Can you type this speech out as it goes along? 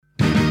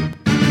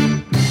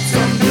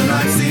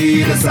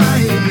see the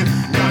sign.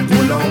 Not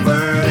pull over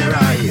their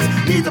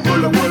eyes. Need to pull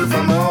the wool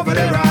from over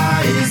their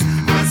eyes.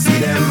 I see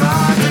them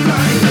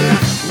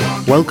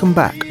right. Welcome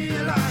back.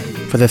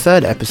 For the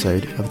third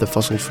episode of the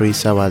Fossil Free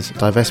SOAS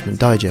Divestment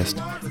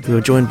Digest, we were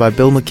joined by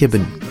Bill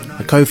McKibben,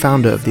 a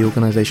co-founder of the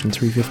organisation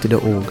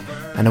 350.org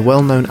and a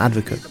well-known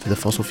advocate for the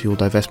fossil fuel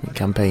divestment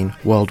campaign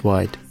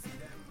worldwide.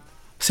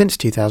 Since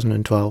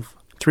 2012,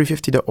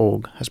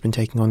 350.org has been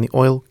taking on the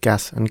oil,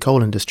 gas and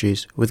coal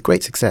industries with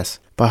great success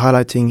by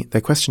highlighting their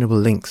questionable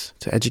links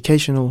to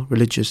educational,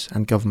 religious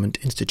and government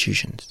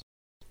institutions.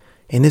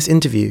 In this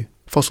interview,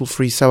 Fossil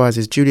Free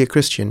SOAS' Julia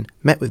Christian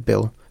met with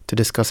Bill to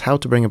discuss how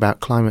to bring about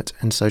climate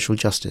and social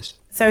justice.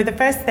 So the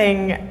first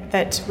thing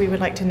that we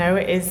would like to know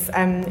is,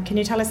 can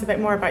you tell us a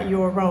bit more about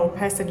your role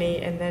personally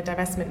in the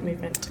divestment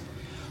movement?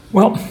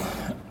 Well,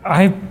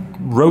 I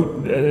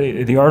wrote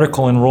the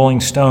article in Rolling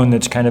Stone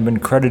that's kind of been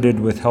credited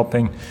with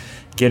helping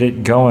get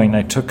it going.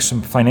 I took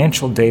some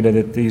financial data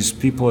that these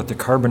people at the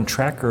Carbon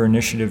Tracker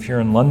Initiative here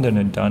in London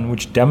had done,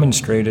 which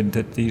demonstrated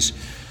that the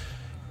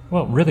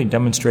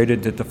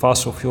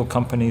fossil fuel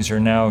companies are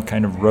now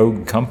kind of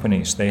rogue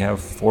companies. They have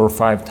 4 or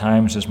 5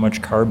 times as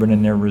much carbon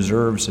in their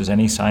reserves as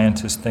any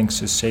scientist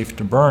thinks is safe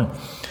to burn.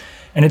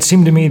 And it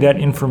seemed to me that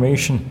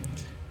information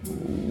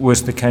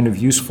was the kind of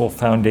useful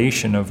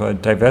foundation of a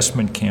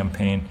divestment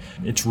campaign.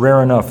 It's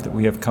rare enough that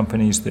we have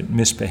companies that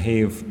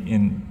misbehave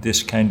in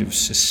this kind of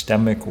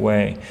systemic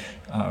way,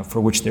 for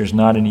which there's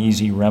not an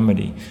easy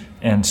remedy.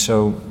 And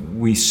so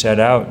we set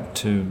out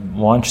to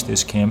launch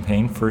this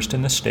campaign first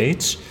in the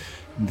States,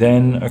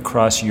 then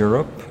across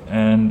Europe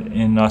and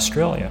in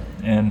Australia.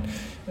 And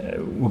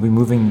we'll be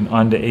moving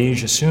on to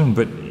Asia soon,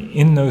 but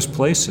in those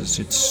places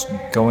it's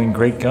going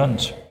great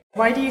guns.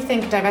 Why do you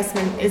think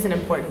divestment is an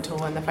important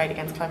tool in the fight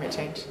against climate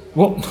change?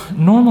 Well,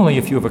 normally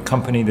if you have a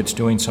company that's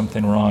doing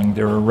something wrong,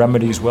 there are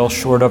remedies well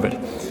short of it.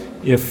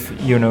 If,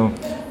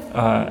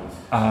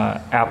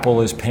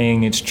 Apple is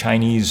paying its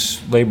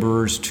Chinese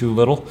laborers too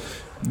little,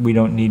 we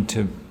don't need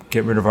to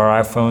get rid of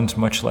our iPhones,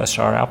 much less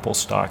our Apple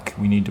stock.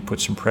 We need to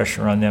put some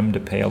pressure on them to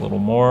pay a little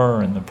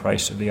more, and the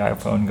price of the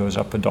iPhone goes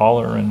up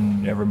 $1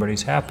 and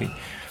everybody's happy.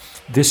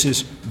 This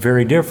is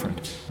very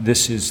different.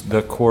 This is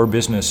the core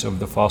business of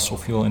the fossil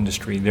fuel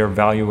industry. Their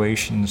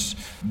valuations,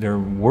 their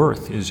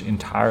worth is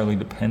entirely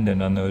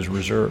dependent on those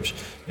reserves.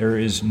 There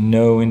is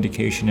no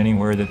indication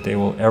anywhere that they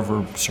will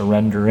ever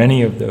surrender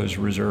any of those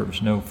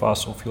reserves. No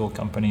fossil fuel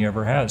company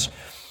ever has.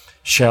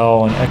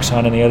 Shell and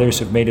Exxon and the others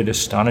have made it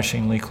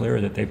astonishingly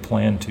clear that they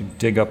plan to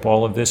dig up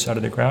all of this out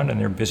of the ground, and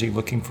they're busy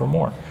looking for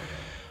more.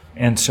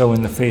 And so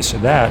in the face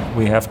of that,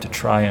 we have to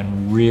try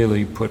and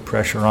really put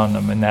pressure on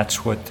them, and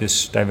that's what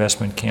this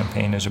divestment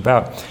campaign is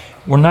about.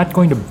 We're not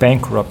going to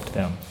bankrupt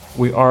them.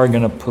 We are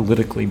going to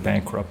politically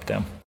bankrupt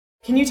them.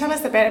 Can you tell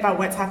us a bit about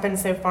what's happened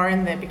so far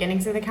in the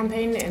beginnings of the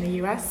campaign in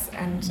the US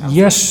and elsewhere?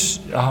 Yes,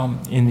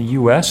 in the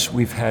US,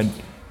 we've had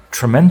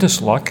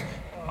tremendous luck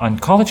on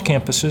college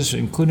campuses,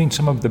 including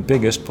some of the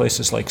biggest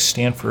places like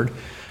Stanford,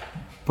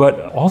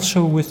 but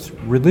also with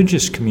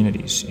religious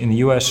communities in the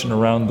US and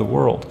around the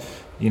world.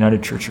 The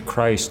United Church of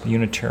Christ, the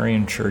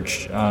Unitarian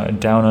Church,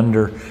 down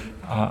under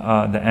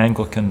the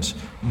Anglicans.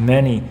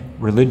 Many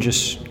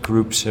religious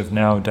groups have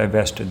now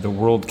divested. The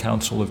World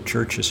Council of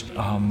Churches,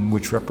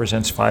 which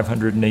represents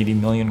 580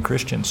 million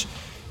Christians.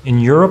 In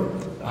Europe,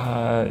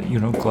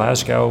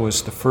 Glasgow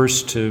was the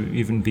first to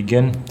even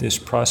begin this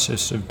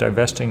process of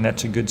divesting.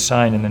 That's a good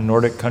sign. In the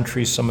Nordic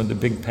countries, some of the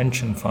big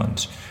pension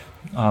funds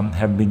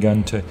have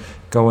begun to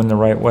go in the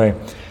right way.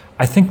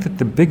 I think that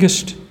the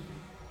biggest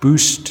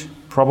boost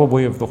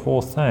probably of the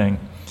whole thing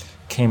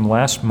came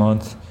last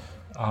month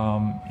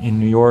in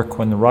New York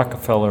when the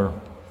Rockefeller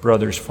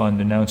Brothers Fund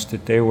announced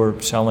that they were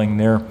selling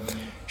their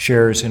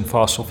shares in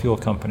fossil fuel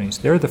companies.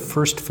 They're the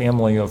first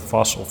family of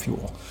fossil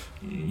fuel,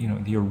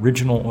 the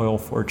original oil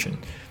fortune.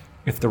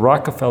 If the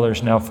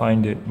Rockefellers now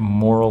find it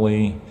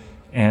morally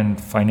and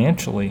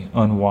financially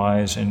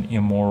unwise and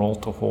immoral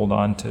to hold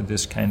on to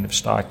this kind of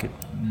stock, it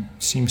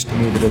seems to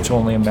me that it's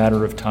only a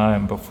matter of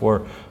time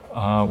before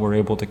we're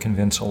able to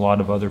convince a lot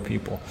of other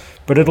people.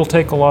 But it'll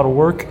take a lot of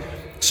work.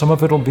 Some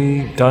of it'll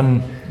be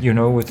done,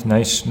 with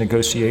nice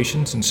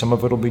negotiations, and some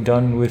of it'll be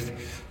done with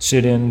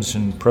sit-ins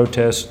and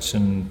protests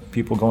and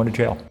people going to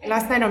jail.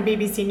 Last night on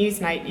BBC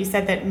Newsnight, you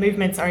said that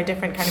movements are a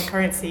different kind of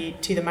currency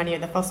to the money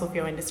of the fossil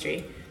fuel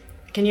industry.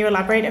 Can you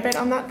elaborate a bit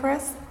on that for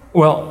us?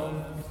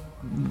 Well,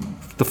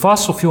 the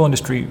fossil fuel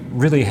industry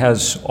really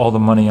has all the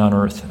money on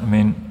earth. I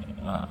mean,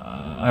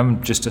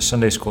 I'm just a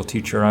Sunday school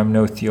teacher. I'm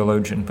no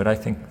theologian, but I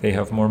think they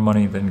have more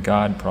money than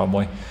God,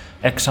 probably.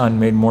 Exxon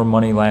made more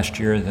money last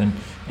year than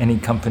any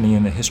company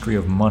in the history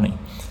of money.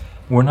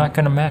 We're not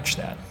going to match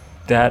that.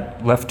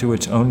 That, left to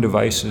its own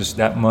devices,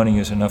 that money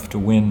is enough to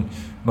win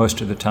most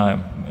of the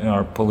time.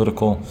 Our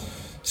political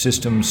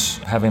systems,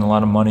 having a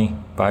lot of money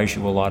buys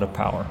you a lot of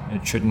power.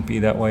 It shouldn't be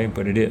that way,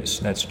 but it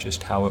is. That's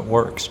just how it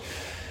works.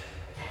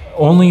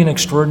 Only in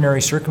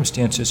extraordinary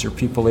circumstances are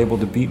people able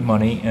to beat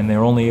money, and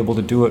they're only able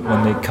to do it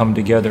when they come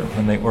together,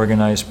 when they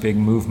organize big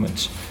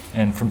movements.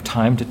 And from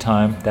time to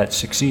time, that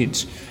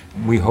succeeds.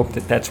 We hope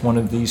that that's one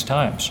of these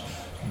times.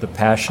 the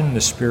passion,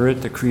 the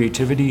spirit, the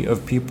creativity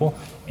of people,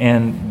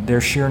 and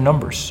their sheer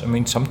numbers. I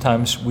mean,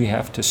 sometimes we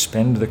have to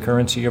spend the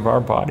currency of our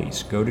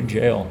bodies, go to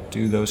jail,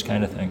 do those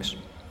kind of things.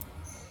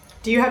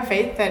 Do you have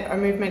faith that our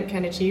movement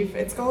can achieve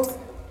its goals?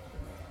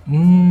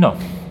 No.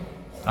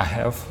 I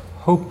have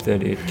hope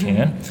that it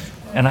can,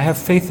 and I have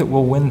faith that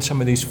we'll win some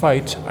of these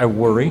fights. I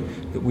worry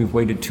that we've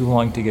waited too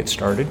long to get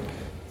started,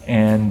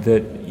 and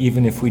that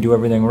even if we do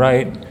everything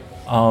right,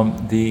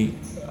 the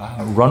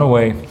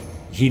runaway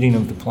heating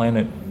of the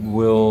planet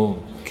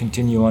will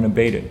continue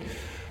unabated.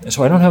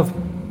 So I don't have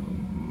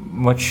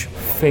much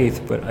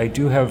faith, but I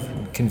do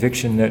have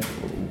conviction that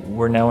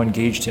we're now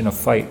engaged in a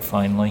fight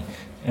finally,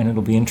 and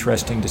it'll be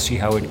interesting to see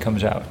how it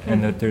comes out,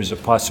 and that there's a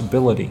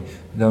possibility,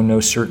 though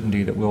no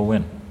certainty, that we'll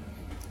win.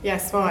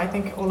 Yes, well, I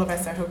think all of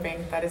us are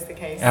hoping that is the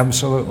case.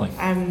 Absolutely.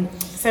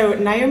 So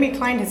Naomi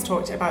Klein has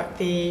talked about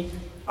the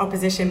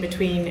opposition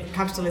between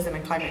capitalism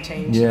and climate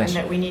change, yes, and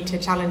that we need to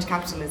challenge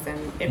capitalism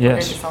if yes, we're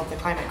going to solve the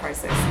climate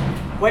crisis.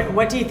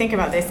 What do you think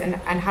about this, and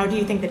how do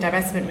you think the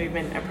divestment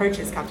movement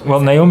approaches capitalism?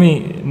 Well,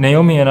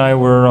 Naomi and I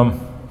were,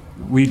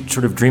 we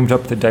sort of dreamed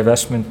up the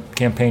divestment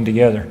campaign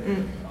together.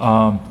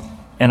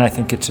 And I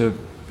think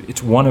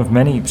it's one of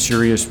many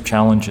serious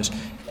challenges.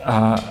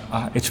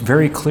 It's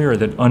very clear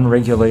that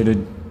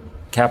unregulated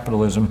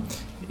capitalism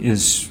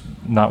is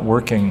not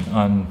working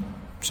on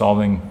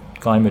solving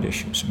climate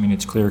issues. I mean,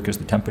 it's clear because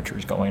the temperature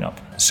is going up.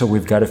 So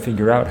we've got to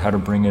figure out how to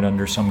bring it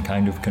under some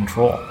kind of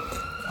control.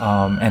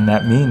 And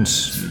that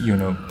means,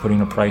 putting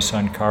a price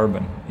on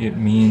carbon. It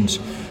means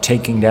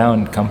taking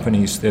down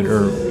companies that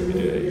are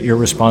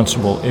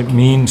irresponsible. It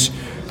means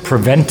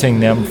preventing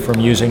them from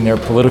using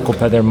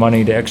their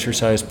money to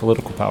exercise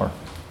political power.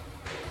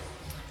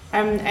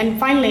 And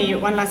finally,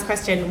 one last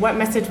question. What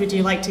message would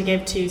you like to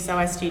give to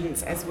SOAS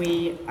students as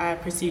we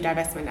pursue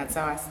divestment at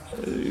SOAS?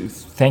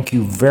 Thank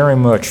you very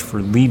much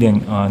for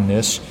leading on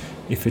this.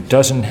 If it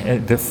doesn't,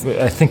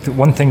 I think that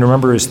one thing to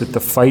remember is that the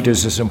fight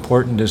is as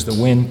important as the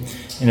win.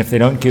 And if they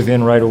don't give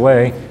in right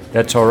away,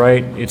 that's all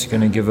right. It's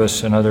going to give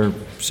us another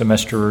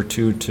semester or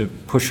two to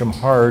push them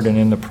hard, and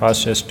in the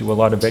process do a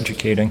lot of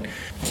educating.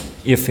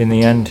 If in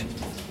the end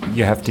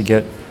you have to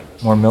get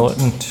more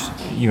militant,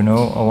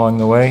 along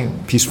the way,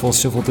 peaceful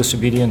civil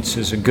disobedience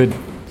is a good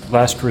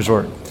last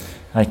resort.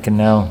 I can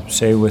now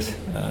say with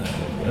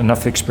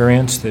enough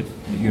experience that,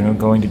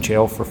 going to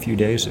jail for a few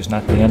days is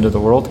not the end of the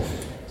world.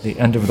 The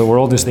end of the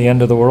world is the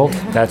end of the world.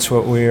 That's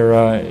what we're,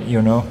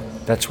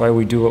 that's why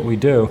we do what we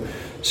do.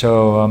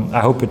 So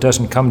I hope it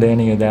doesn't come to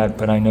any of that,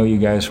 but I know you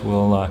guys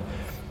will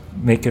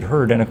make it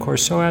heard. And of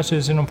course, SOAS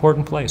is an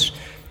important place.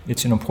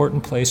 It's an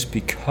important place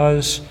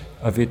because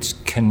of its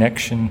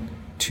connection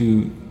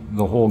to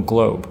the whole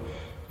globe.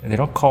 They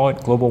don't call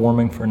it global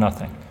warming for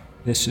nothing.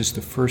 This is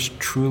the first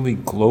truly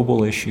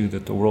global issue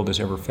that the world has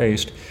ever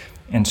faced.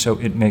 And so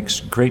it makes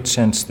great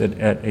sense that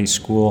at a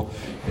school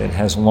that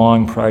has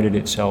long prided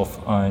itself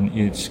on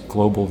its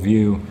global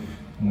view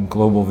and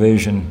global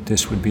vision,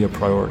 this would be a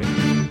priority.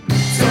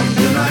 Some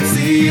do not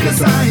see the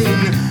sign,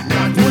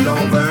 not pull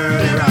over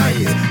their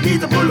eyes,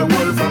 need to pull the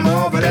wool from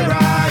over their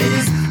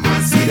eyes,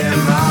 and see them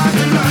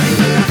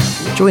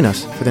right. Join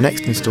us for the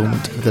next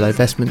instalment of the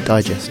Divestment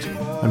Digest,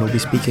 and we'll be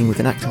speaking with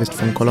an activist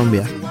from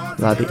Colombia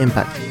about the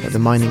impact that the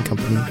mining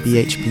company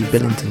BHP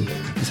Billington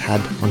has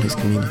had on his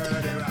community.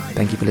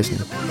 Thank you for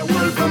listening.